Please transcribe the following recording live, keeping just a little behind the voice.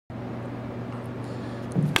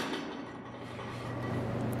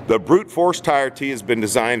The Brute Force Tire Tee has been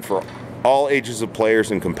designed for all ages of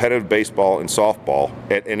players in competitive baseball and softball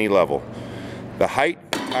at any level. The height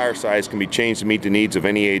and tire size can be changed to meet the needs of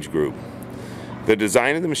any age group. The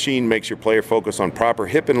design of the machine makes your player focus on proper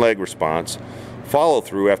hip and leg response, follow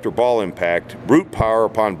through after ball impact, brute power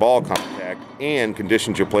upon ball contact, and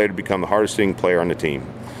conditions your player to become the hardest hitting player on the team.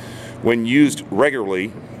 When used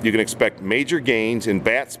regularly, you can expect major gains in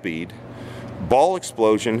bat speed, ball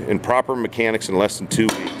explosion, and proper mechanics in less than 2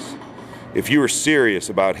 weeks. If you are serious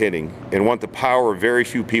about hitting and want the power very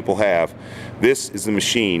few people have, this is the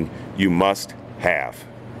machine you must have.